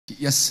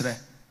yesre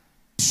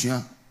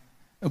sua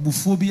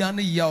Obofuor bi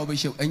ane ya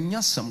obehye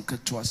anya sam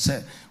keto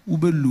se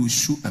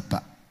ubelusu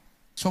eba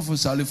so for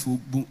Salifu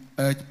bu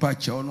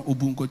pacha no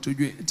obu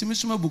nkotodwe ntimi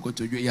suma bu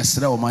kotodwe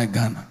yesre o my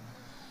Ghana.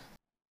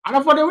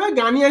 And for the way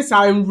Ghanaians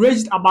are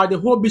enraged about the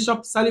whole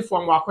Bishop Salifu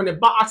Amoako the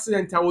bad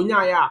accident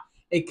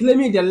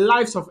claiming the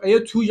lives of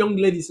 2 young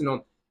ladies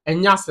and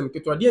yasem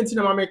keto de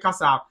ntina ma make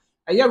kasa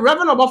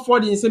Reverend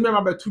Obofuor the same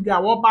member to dia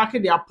wo back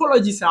the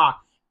apologies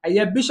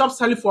Bishop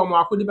Salifu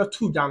Amoako de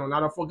betu down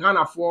na for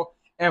Ghana for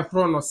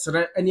no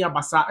sere any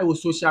abasa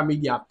social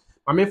media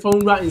ma me fa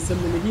nwura nsem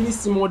ne ni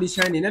simo de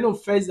shine no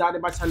first that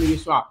ba channel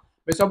so a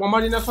be so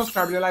bomadi na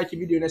subscribe na like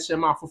video na share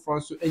ma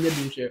afoforo so enya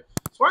bi nhwe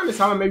so when the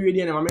sama me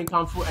wie na ma me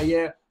kanfo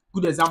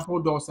good example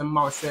doors and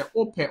mouse say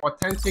open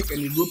authentic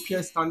and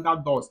European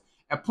standard doors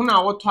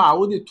epona woto a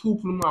wo de two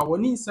punu a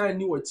woni nsan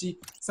ni wachi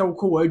se wo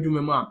ko wa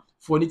adwuma mu a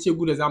for ni che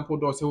good example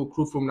doors se wo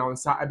crew from na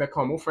nsa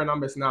ebeka mo friend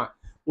numbers na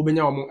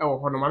obenya wo ewo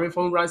ho no ma me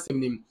fa nwura nsem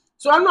nim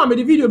so I know me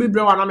the video be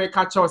bre wa na me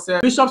catch us say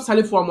Bishop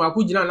Salifu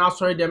Amoako gina na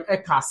sorry dem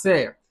eka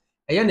say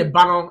ne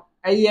ba no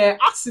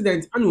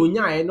accident ana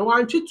onya no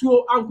wan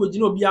twetuo anko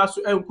gina obi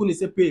aso enku ni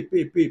se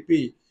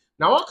pe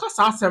na waka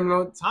sa asem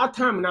no sa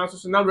time na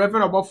so na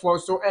Reverend Obofuor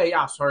so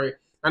sorry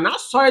na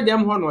sorry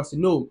dem ho no say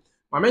no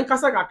ma men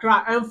kasa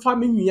kakra emfa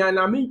me nwia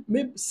na me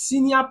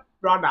senior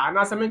brother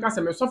na say men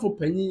kasa me sofo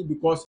panyi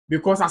because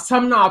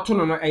asem na ato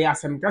no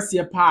asem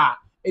kase pa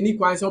any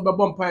kwan say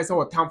obebom pa say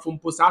wotamfo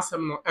mpo sa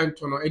asem no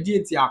ento no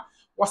edientia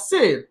was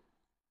say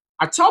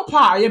a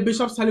chaupa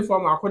Bishop Salifu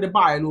Amoako de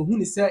ba no hu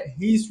ni say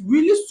he is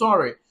really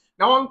sorry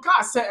na wan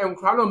ka say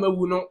enkra no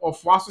mawu no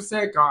ofo aso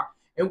say ka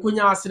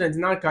enkonya accident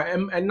na ka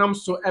enam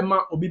so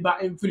ema obiba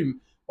emfrim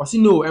was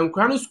no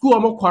enkra no school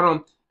omo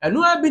korom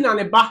eno abi na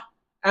ne ba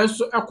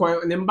enso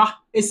ekon ne mba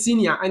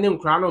senior ane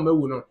enkra no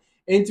mawu no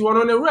enti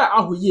wono ne wura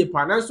ahoye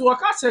pa na so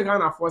waka che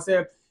Ghana for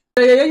say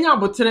yenya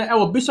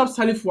abotere Bishop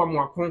Salifu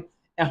Amoako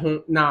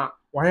ho na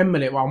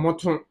wayemele wa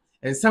moto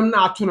ensem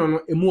na ato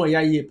no emu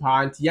oyaye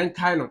pa nti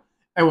yenkai no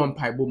won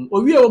paibom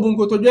owie obu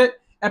nkotodwe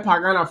pa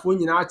Ghana fo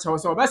nyina achew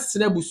se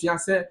obesere busua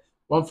se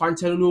won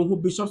fanchero no hu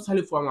Bishop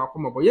Salifu Amoako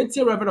mabo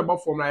yentie Reverend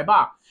Obofuor na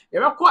eba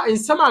yebekọ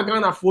ensem a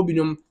Ghana fo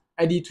binom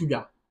adi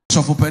tudwa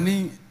so for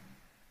penny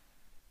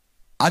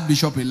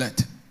Archbishop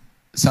elect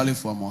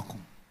Salifu Amoako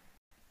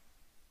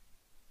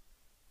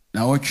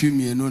na wotwe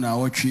mienu na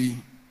wotwe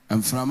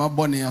amframa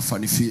bone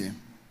afanifie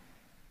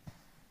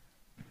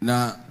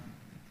na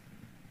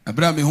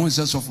Abraham hu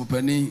se so for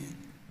penny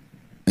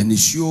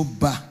enisio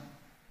ba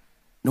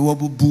na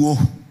wabubuo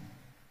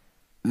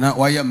na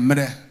waya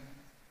mre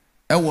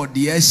ewo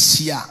de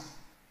asia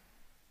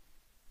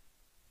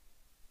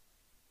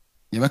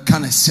yebeka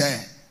ne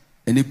se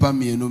enipa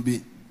mienu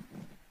bi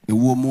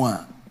ewo mu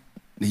a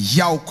ne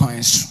yaw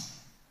kwan so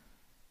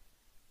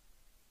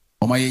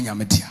omaye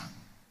nyametia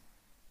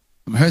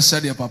me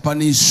said ya papa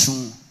ni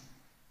su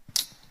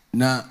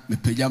na me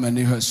pejama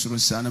ne hwesoro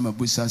sa na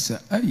mabusa se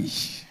ai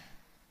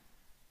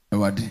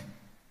ewade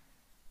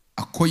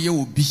akoye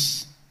obi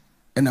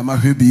ena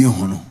mahwe bi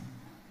hu no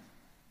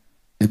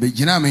ebe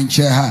gina me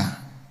nche ha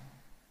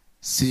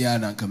se ya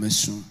na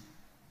nkamesu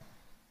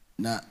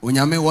na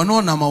onyame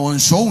wono na ma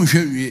wonso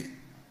nhwewie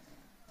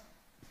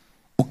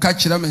o ka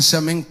kira me se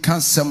me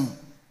nkansam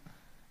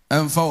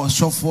emfa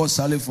osofo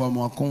Salifu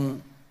Amoako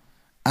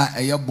a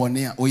eye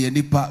bone a oye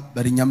nipa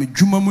bari nyame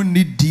dwuma mu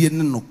nidie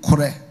ne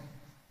nokore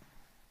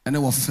ene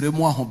wo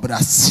fremu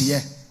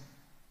ahobrase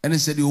ene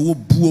se de owo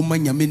buo ma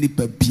nyame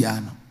nipa bia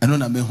no eno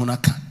na me hu na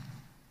ka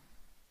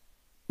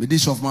me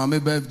this of my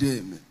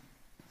birthday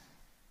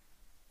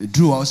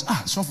drew us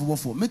so for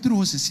Obofuor me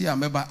drew us see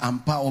ameba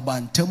ampa oba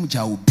ntam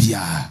ja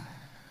obia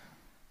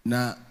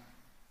na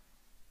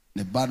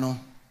ne ba no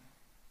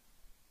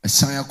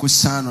esan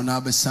yakosan no na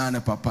abesan ne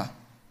papa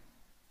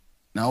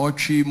na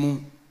wotwe mu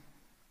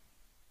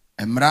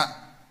emra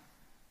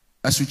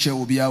asuche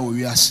obia wo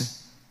wiase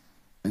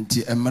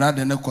nti emra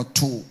de ne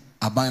koto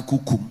aban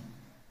kokum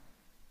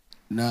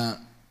na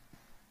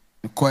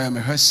koya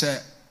me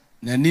hwese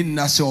na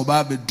ninna se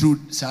oba be drew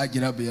sa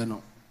agira be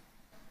no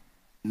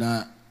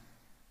na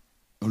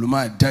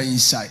oluma die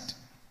inside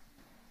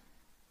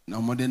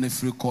na modern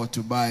free court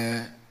to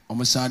buy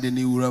omusande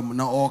ni wuram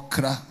na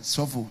okra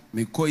sofo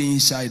me ko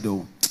inside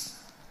o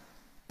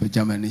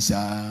pejamani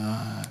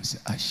sa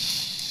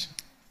ash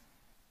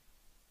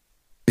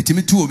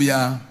etimi tu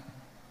obia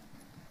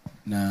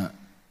na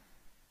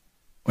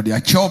odi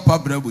a chopa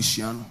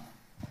brabusua no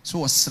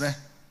so osre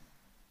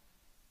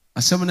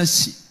asem na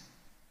si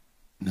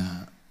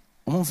na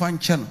omfa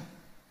nche no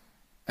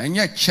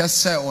enya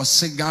chese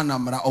osigana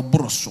mra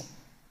obroso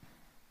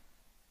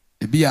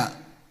ebia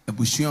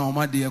abusua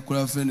omade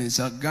akura fene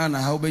sa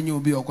Ghana ha obenye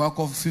obi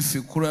okwa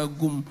fifi kura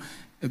gum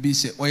ebi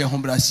se oye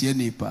hombrase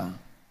nipa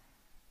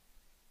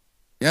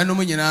ya no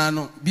nyina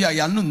no bia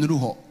ya no nuru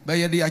ho be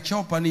ye de ya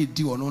chopa na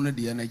edi ono no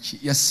de na chi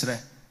yesre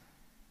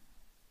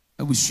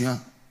abusua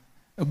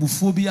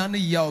Obofuor bia na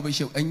ya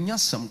obehye anya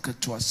sam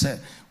keto se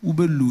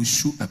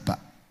ubelusu epa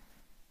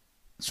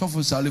so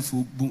for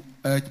Salifu bu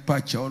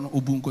pacha ono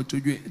obu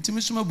nkotodwe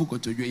timisuma bu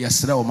kotodwe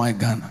yesre o my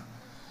Ghana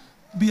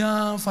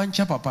bia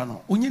fancha papa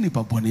no onye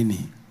nipa bonini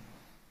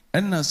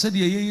enna said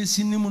ye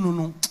sinimu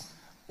no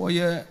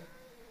oye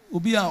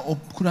obi a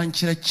okura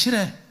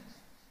nkyerɛkyerɛ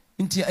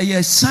nti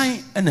ɛyɛ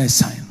sign na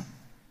sign no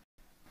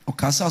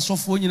okasa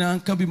asɔfo nyina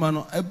nka bi ma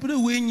no ebre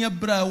we nya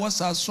bra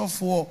wasa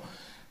asɔfo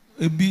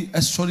ebi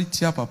esɔre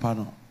tia papa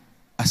no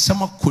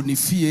asɛm akɔ ne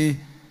fie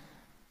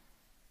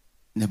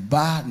ne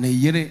ba ne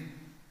yere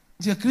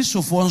nti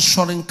kristofo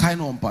nsɔre nkan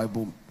no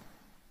mpaebom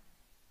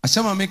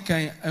asɛm a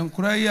mekan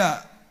enkura yi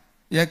a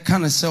ye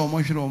kan sɛ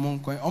ɔmo hwere ɔmo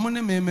nkwan ɔmo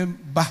ne me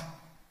ba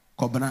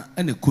kɔbena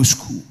ene kɔ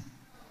school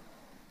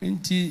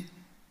nti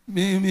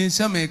me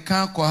sɛ me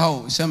ka kɔ ha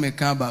o sɛ me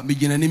ka ba me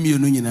gina ne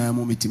mienu nyinaa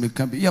mo metime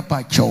ka bi ya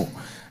pa kyɛw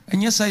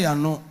ɛnyɛ sɛ ya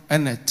no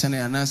ene tene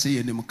ana sɛ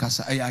ye nim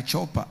kasa ɛyɛ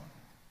akyɛw pa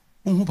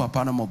unhu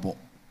papa na mɔbɔ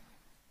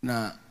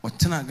na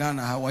ɔtena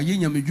Ghana ha wayɛ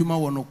nyamedwuma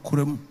wɔ no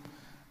koram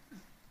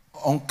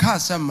ɔnka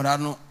sɛ mmara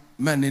no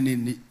mane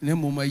ne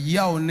mmom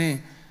yaw ne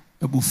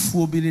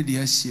Obofuor bi ne de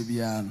asie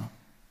bia no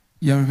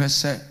yɛnhwɛ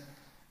sɛ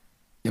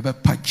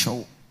yɛbɛpa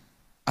kyɛw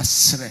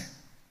asrɛ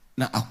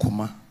na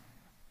akoma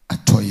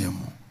atɔyɛ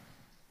mu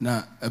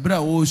na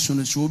ebra wo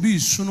sunu so obi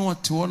sunu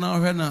ɔte wɔ na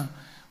hwɛ na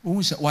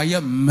wo sɛ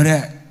wayɛ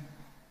mmerɛ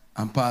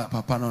ampa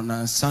papa no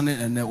na sane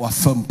ene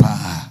wafam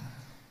pa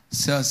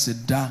sɛ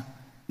seda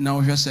na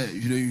wo hwɛ sɛ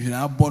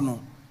hwirehwira abɔ no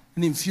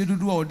ne mfie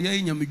dodo a ɔde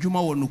ayi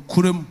nyamedwuma wɔ no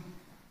kuram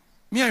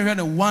me ahwɛ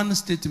ne one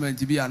statement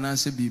bi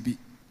anaasɛ bibi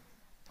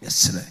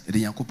yɛsrɛ ɛde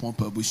Nyankopɔn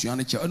pa abusua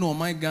no kyɛ ɛne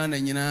ɔman Ghana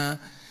nyinaa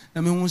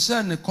na mehu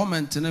sɛ ne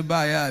comment ne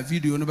baeɛ a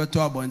video no bɛtɔ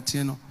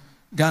abɔnten no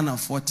Ghana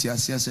for te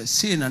aseɛ sɛ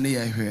sei na ne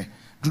yɛhwɛ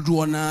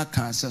dodoɔ na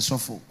ka sɛ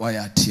sɔfo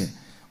wayɛ ateɛ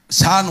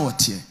saa na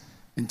ɔteɛ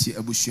nti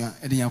abusua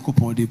ɛde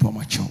Nyankopɔn de pɔ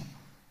makyɛw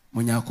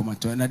monya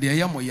akomatɔ na deɛ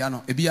ɛyɛ mo ya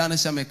no ebia ne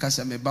sɛ meka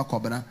sɛ meba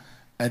kɔbena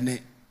ɛne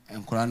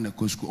nkora ne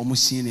kosku ɔmo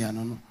senior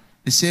no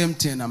the same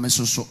thing na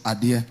mesoso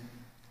adeɛ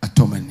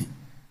atɔmani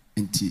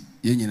nti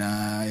yɛn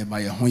nyinaa yɛma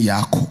yɛn ho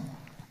yɛakɔ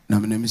na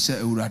menim sɛ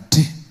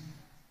Awurade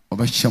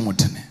ɔbɛhyɛ mo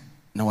dene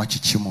na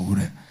wakyekye mo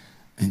wura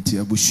nti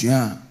abusua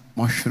a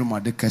mohwere mo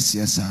ade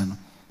kɛseɛ saa no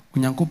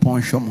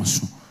Onyankopɔn hwɛ mo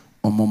so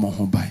ɔmo mo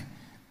ho ban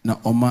na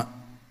ɔma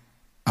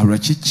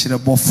awerɛkyekyerɛ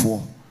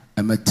bɔfoɔ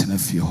ɛmɛtena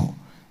fie hɔ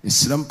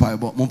esrɛ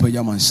mpaebɔ mo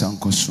mpagya mo nsa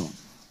nkɔ so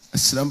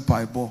esrɛ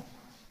mpaebɔ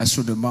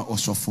ɛso de ma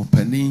ɔsɔfo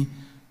panin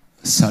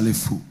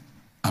Salifu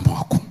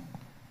Amoako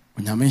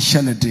Onyame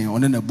hyɛ ne den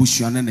ɔne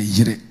n'abusua ne ne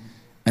yere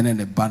ɛne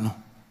ne ba no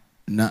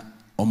na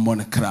ɔmmɔ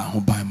ne kra ho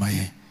ban ma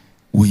yɛn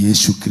wɔ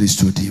Yesu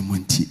Kristo din mu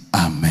nti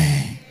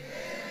amen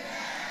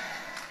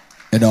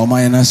ɛda ɔma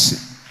yɛn ase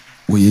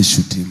wɔ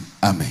Yesu din mu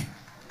amen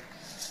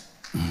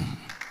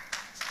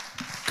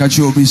ka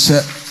kyerɛ obi sɛ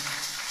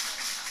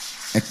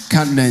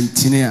ɛka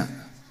nantini a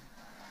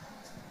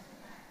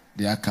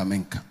deɛ aka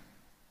menka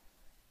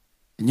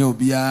ɛnyɛ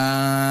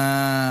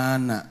obiara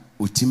na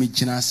otimi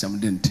gyina asɛm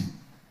de nti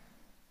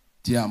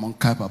ti a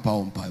monka papa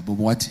wɔ mpaebɔ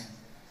mu wate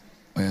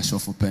ɔyɛ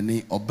sɔfo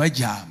pani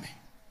ɔbɛgyaa me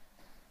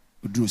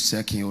oduru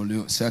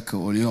sɛke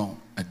olion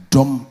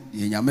ɛdɔm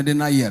yɛ Nyame de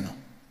na yɛ no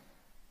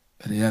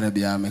ɛde yɛrɛ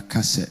bia meka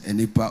sɛ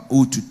enipa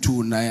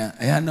otutu nan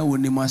a ɛyɛ na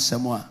wɔnim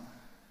asɛm a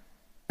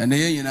ɛne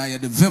yɛ nyinaa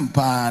yɛde vim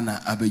paa na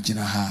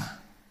abɛgyina ha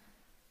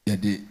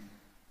yɛde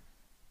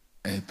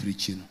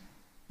preach no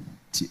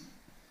ti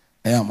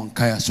ɛyɛ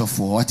monka yɛ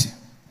asɔfo wate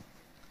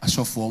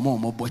asɔfo mo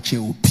mo bɔkyɛ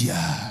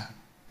opia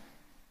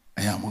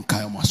ɛyɛ monka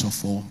yɛ mo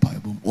asɔfo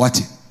mpaebɔ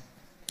wate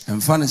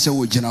ɛmfa ne sɛ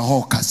wɔgyina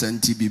hɔ kasa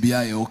nti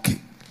bibia yɛ okay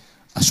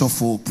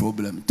asɔfo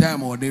problem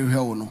time ɔde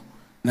hwɛ wo no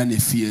na ne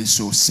fie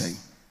so sɛn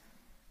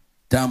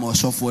time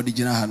ɔsɔfo de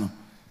gyina ha no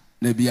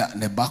na bia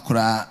ne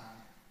bakora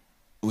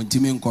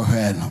ontimi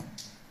nkɔhwɛ no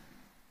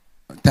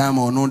time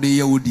ɔno de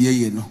yɛ wodie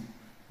ye no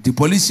the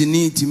police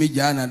ni timi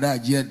gya na da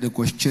gye de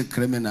kɔhwɛ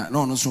criminal na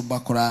ɔno so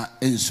bakora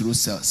ensuro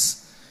cells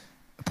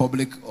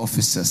public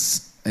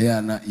officers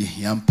ɛyɛ na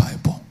yɛhia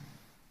mpaebɔ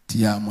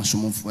tia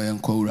mosomfo yɛ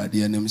nkɔ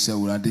Awurade anim sɛ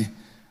Awurade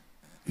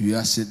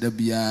wiase da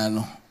bia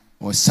no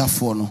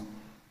ɔsafo no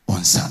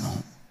onsa no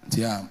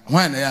tia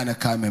hwan na yɛ na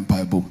ka me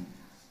mpaebɔ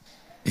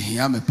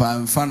ehia me pa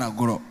mfa na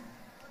goro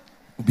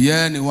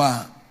obiara ni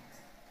wa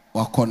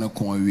wakɔ ne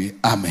ko awie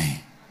amen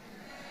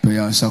pe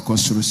ya nsa kɔ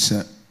soro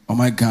sɛ oh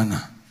my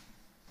Ghana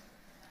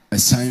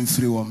ɛsan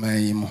firi wɔ man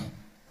yi mu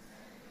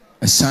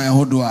ɛsan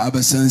hodo a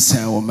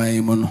abɛsansan wɔ man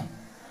yi mu no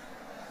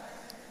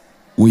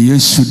wɔ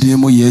Yesu din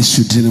mu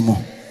Yesu din mu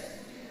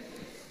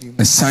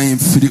ɛsan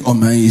firi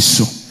ɔman yi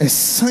so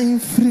ɛsan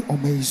firi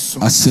ɔman yi so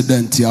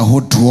accident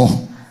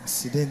ahodoɔ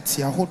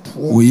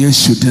wɔ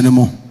Yesu din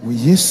mu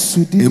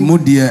emu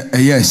deɛ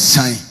ɛyɛ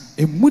ɛsan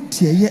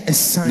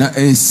na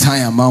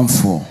ɛsan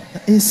amanfoɔ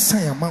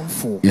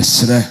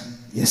yɛsrɛ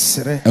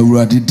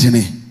Awurade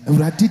dini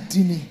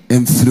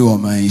ɛmfiri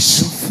ɔman yi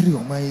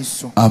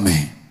so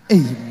amen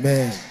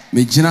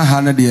megyina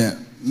ha no deɛ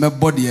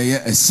mɛbɔ deɛ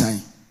ɛyɛ ɛsan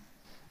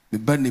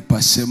meba nipa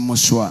sɛm mo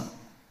so a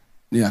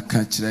ne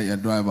yɛaka kyerɛ yɛ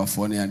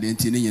driverfoɔ ne adeɛ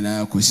nti ne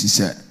nyinaa kɔsi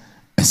sɛ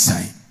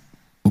ɛsan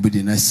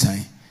obidi na ɛsan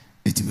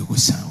ɛtumi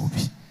kɔsan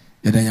obi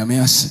yɛda Nyame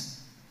ase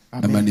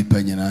ɛma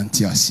nipa nyinaa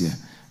nte aseɛ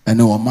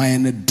ɛne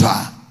ɔman ne dɔ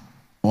a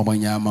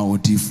wɔmanya ama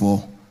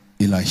odiyifoɔ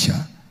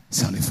Elisha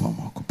Salifu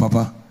Amoako.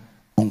 Papa,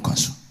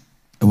 onkaso.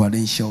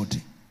 Ewade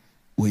shouting.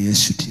 We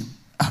yesu tim.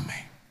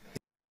 Amen.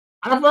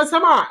 And for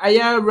some,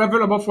 I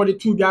Reverend Obofuor the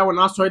 2 guy when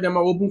I saw them,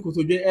 I will book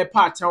to a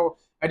part.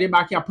 I did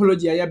back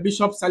apology. I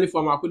Bishop Salifu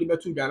Amoako the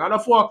 2 guy.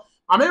 And for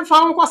I mean,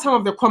 found some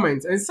of the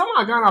comments, and some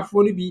are gonna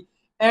fully be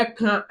a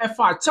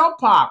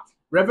chopper.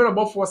 Reverend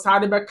Obofuor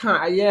side back.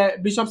 I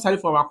Bishop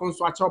Salifu Amoako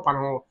so a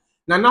chopper.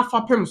 Nana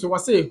Fapem so I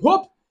say,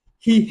 hope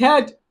he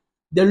had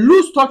the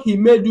loose talk he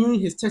made during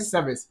his church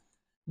service.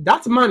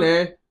 That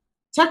man,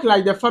 check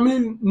like the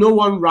family, no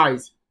one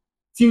rise.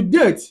 Till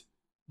date,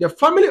 the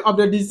family of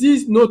the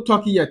deceased no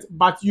talk yet,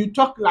 but you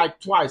talk like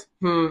twice.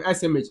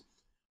 SMH.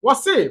 What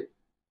say?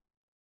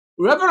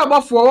 Reverend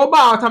Obofuor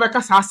about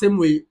the same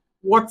way.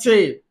 What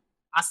say?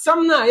 As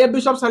some na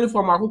Bishop Salifu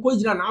Amoako ko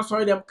jira na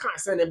sorry them can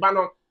send a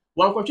banner.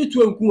 One kwatwe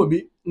tu enku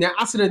obi na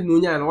accident no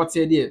nya na what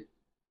say there.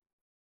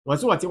 What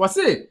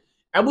say?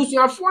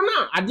 Abusuafo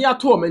na ade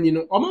ato omani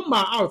no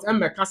omamba out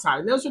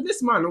embekasa. Nanso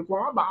this man no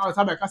kwa ba out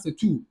abekasa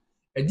too.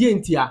 Ade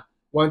entia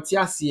wonte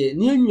ase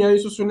ne enwia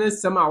nsoso ne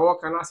nsem a wo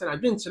kan ase na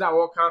dwenkyere a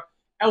wo kan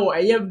ewo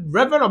eye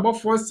Reverend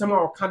Obofuor nsem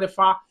a wo kan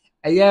defa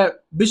eye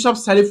Bishop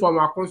Salifu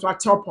Amoako so a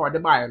chepo de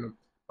bae no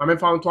mame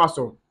fa onto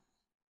aso.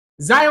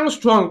 Zion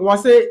Strong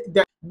was say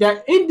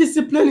the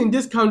indiscipline in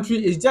this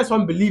country is just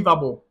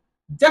unbelievable.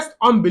 Just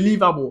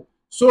unbelievable.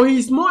 So he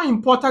is more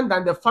important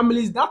than the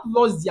families that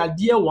lost their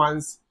dear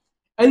ones.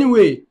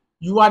 Anyway,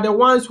 you are the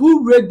ones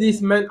who rate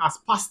these men as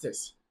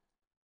pastors.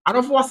 And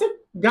of course,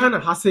 Ghana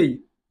has said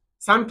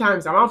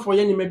sometimes around for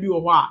you maybe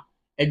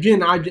a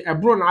drain a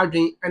brown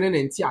arguing and an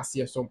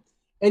NTS so.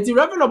 And the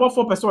Reverend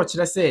Obofuor person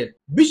should say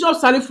Bishop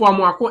Salifu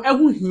Amoako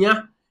ehu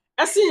hia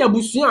ese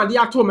abusua ade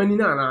ato mani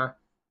na na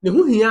ne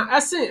hu hia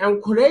ese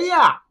enkore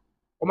ya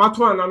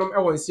omato ananom e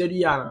won sedu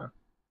ya na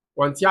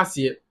wonti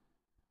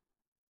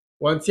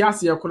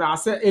ase kura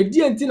ase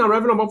edi enti na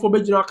Reverend Obofuor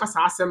begina akasa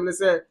asem ne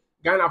se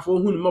Ghana for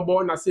hu no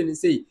mobo na se ni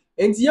sei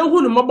enti ye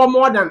hu no mobo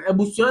more than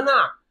abusua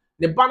na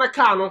the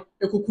banaka no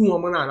ekuku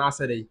wo na na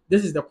ase dey.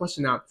 This is the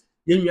question now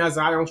yenua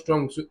Zion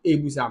Strong so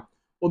ebusa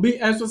obi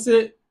enso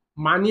se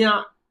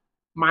mania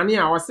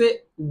was say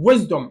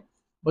wisdom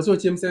but so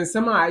chim sen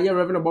sama aye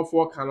Reverend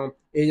Obofuor kanon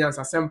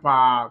enyansa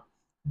sempa.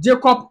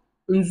 Jacob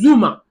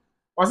Nzuma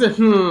was say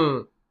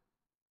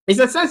it's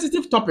a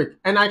sensitive topic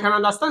and I can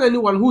understand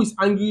anyone who is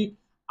angry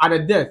at the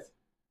death,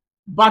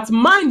 but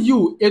mind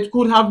you, it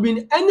could have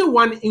been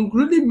anyone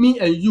including me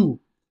and you.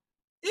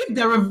 If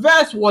the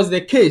reverse was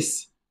the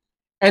case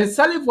and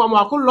Salifu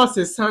Amoako lost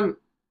his son,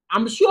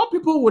 I'm sure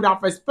people would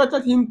have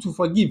expected him to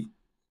forgive.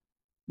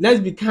 Let's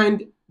be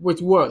kind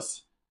with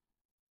words.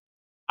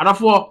 And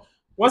therefore,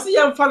 was he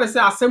young fan say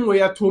asem we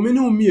ya to me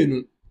no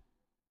mienu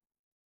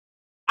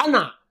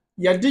ana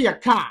ye de ya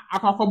car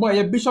akwakobo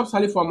ye Bishop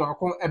Salifu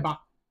Amoako eba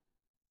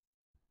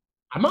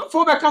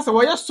amanfo be ka se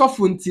we ya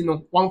sofo nti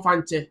no won fa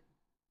nche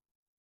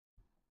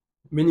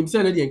menim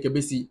se na de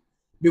nkebesi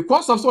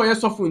because of so we ya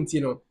sofo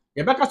nti no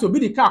ye be ka se obi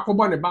di car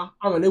akobo ne ba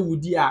awon na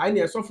wudi a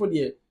ene sofo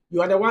de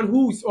you are the one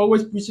who is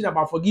always preaching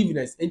about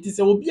forgiveness nti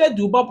se obi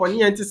adu ba poni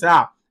nti se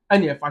a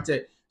ene fa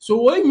che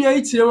so we mia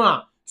ichire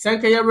a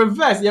senka ye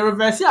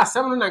reverse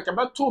asem no na nke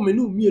ba to me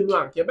no mienu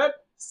an ke be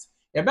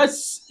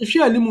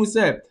hwe alimu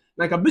se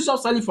na ka Bishop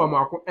Salifu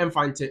Amoako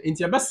emfanche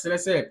nti ye be sere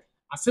se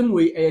asem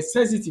we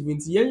sensitive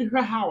nti ye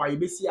hwe how ye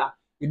be si a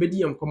ye be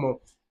di enkomo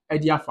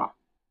edi afa.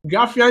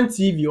 Graphian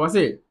TV was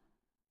say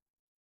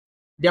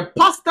the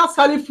pastor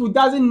Salifu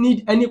doesn't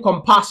need any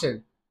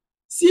compassion.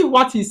 See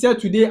what he said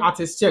today at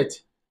his church.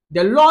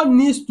 The Lord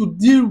needs to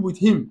deal with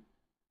him.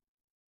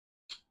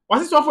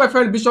 Was it for a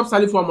friend Bishop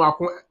Salifu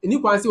Amoako ni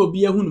kwan se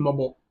obi ehunu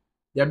mobo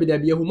there be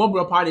ehunu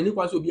mobo pa ni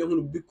kwan se obi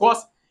ehunu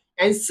because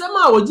and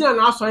sama ogina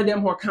na asori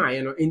dem ho kan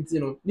ye no enti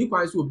no ni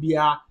kwan se obi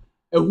a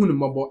ehunu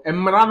mobo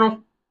emra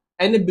no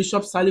ene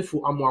Bishop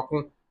Salifu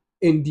Amoako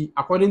endi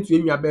according to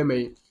Emia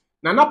Bemey.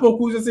 Nana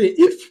Poku say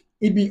if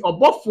it be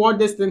Obofuor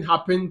this thing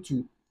happened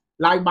to,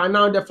 like by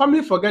now the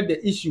family forget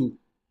the issue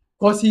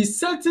because he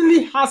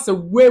certainly has a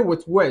way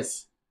with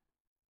words.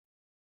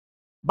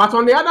 But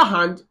on the other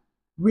hand,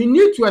 we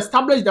need to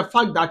establish the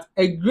fact that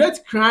a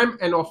great crime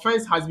and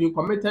offense has been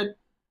committed,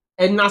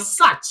 and as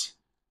such,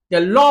 the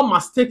law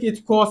must take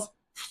its course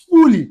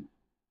fully.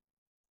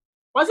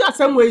 What's the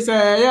same way?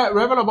 Say,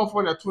 Reverend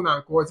Obofuor na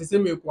tuna because he say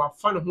me ko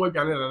fan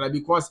ho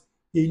because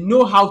he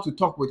know how to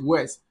talk with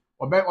words.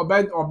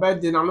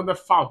 Obed then another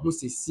foul who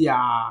says,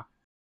 yeah.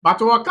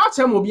 But our catch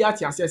him obi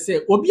ati ase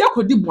say obi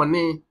akodi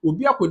bone,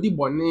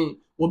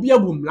 obi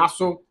abum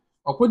laso.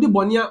 Okodi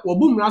bonia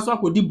obum raso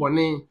akodi bone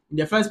in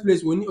the first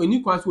place when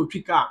oni kwan so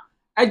otwi car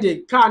e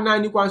de car na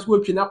ni kwan so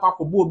otwi na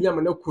kwakobo obi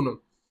amana kuno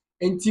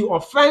enti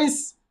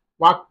offense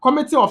wa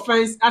committee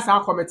offense as a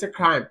committee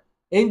crime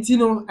enti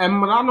no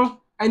emra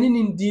no ani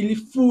ni deal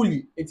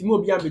fully enti mo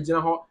obi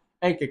ambegina ho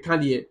enkeka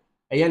de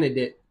eye ne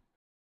de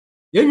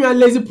yenwa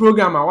lazy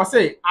programmer was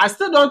say I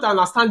still don't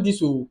understand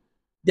this. Oh,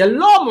 the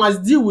law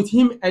must deal with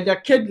him and the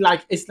kid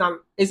like is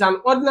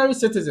an ordinary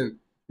citizen.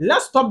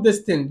 Let's stop this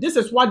thing. This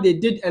is what they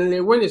did, and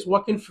Lewen is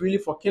working freely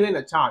for killing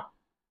a child.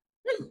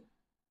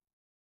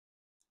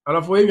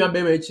 And for him, you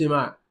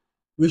are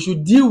we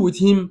should deal with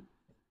him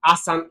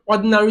as an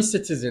ordinary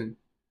citizen.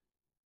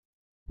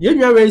 Yen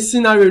you have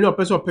scenario no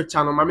person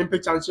picture no mama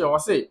picture nche o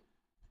say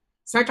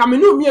say ka me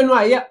no me no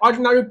aye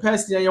ordinary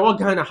person ye wo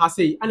Ghana ha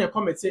say and e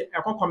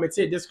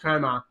committee this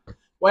crime a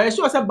why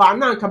sure say ba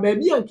na nka ba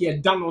bi anka e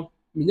da no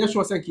me nya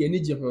sure say nka ani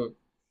je ho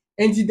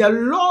and the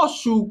law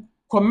should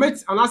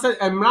commit and answer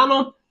emra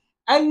no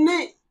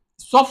any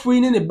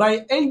suffering in the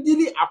by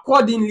endily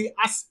accordingly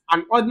as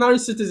an ordinary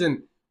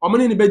citizen o mo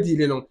ni be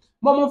deal no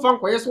mo fan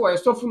koye so wo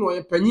suffer no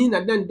ye panyin na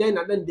den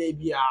dey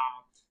bia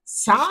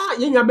sa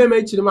yenya be ma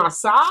chiri ma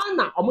sa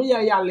na omo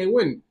ya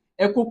lewin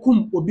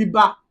ekokum obi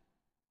ba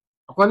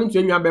according to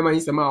yenya be ma yin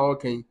sema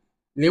okay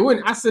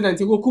lewin accident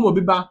ekokum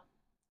obi ba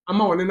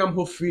ama won nam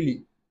ho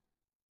freely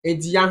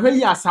enti ya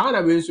hweli asa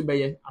na we nso be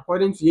ye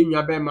according to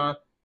yenya be ma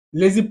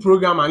lazy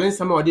program and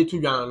sema ode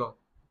tu dwan no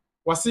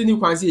wasi ni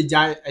kwansi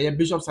eja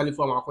Bishop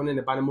Salifu Amoako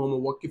ne ba na mo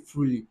work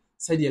freely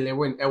said the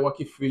lewin work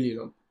freely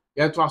no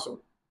ya to aso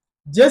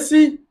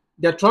Jesse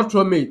the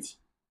trotro mate.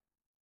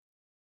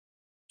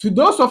 To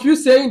those of you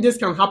saying this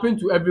can happen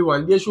to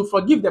everyone, they should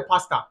forgive the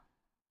pastor.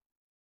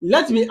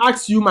 Let me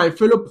ask you, my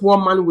fellow poor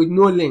man with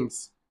no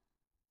links.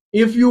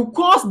 If you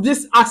caused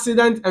this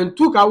accident and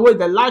took away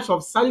the life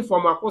of Salifu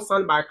Amoako's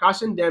son by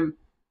crashing them,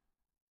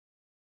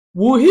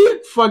 will he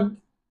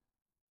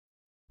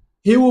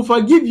will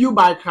forgive you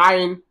by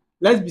crying?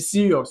 Let's be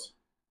serious.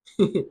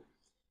 Then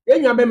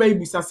you may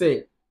be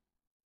say,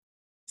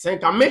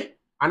 "Senkame,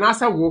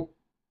 anasa wo.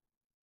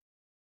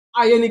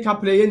 Ayeni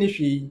kaple yeni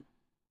shi."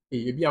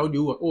 Ebi a wo de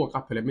wo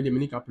kapele me de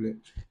mini kapele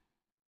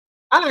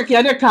ana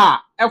ke de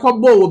ka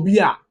ekwobo obi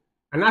a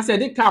ana se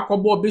de ka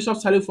akwobo Bishop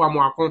Salifu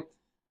Amoako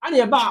ana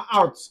e ba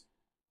out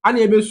ana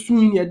e be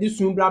sun ye de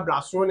sun bla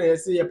bla so na ye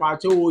se ye pa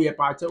che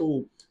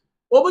o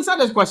obi say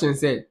this question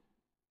say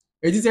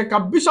it is a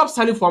Bishop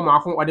Salifu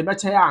Amoako or the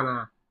better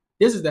ya.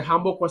 This is the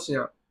humble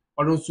question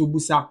odon so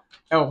busa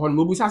e ho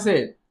no busa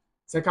say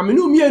se ka me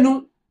no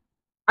mienu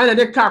ana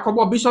de ka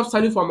akwobo Bishop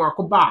Salifu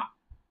Amoako ba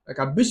like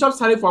a Bishop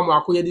Salifu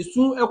Amoako ye de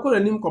sun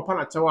ekonanim kopa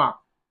na chewa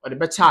or the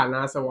better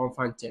na say one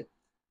fanche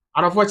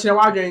arafo kire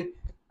wadwen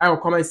I will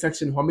comment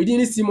section ho me di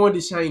ni Simon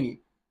de shiny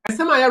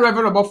esema ya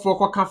Reverend Obofuor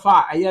ko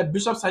kafa aye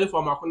Bishop Salifu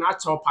Amoako na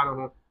chewa pa no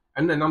ho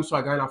eno na nam so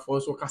Ghana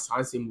for so ka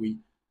sansem wi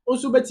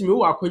onso betimi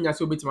wo akonya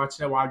se obetima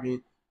kire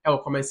wadwen I will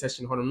comment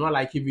section ho no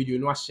like video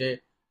no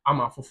share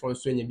ama foforo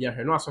so nya bia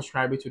hwe no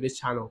subscribe to this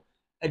channel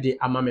e de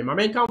ama me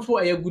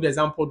kamfo a good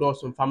example do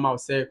so mfama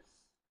say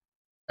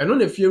eno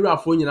na fieru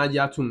afo nyina je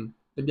atum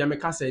the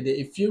Biameka said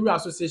the Fury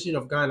Association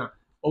of Ghana,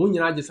 or when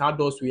you just had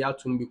those we are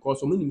to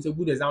because when you say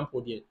good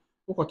example there,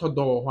 who got a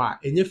door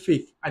and your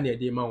faith and your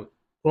demount.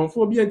 From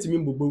 4 billion to me,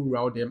 Bubu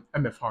out them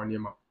and be found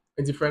him.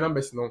 And the friend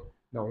numbers no,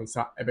 now,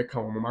 sir, I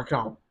become my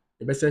crown.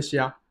 The best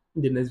share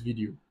in the next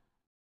video.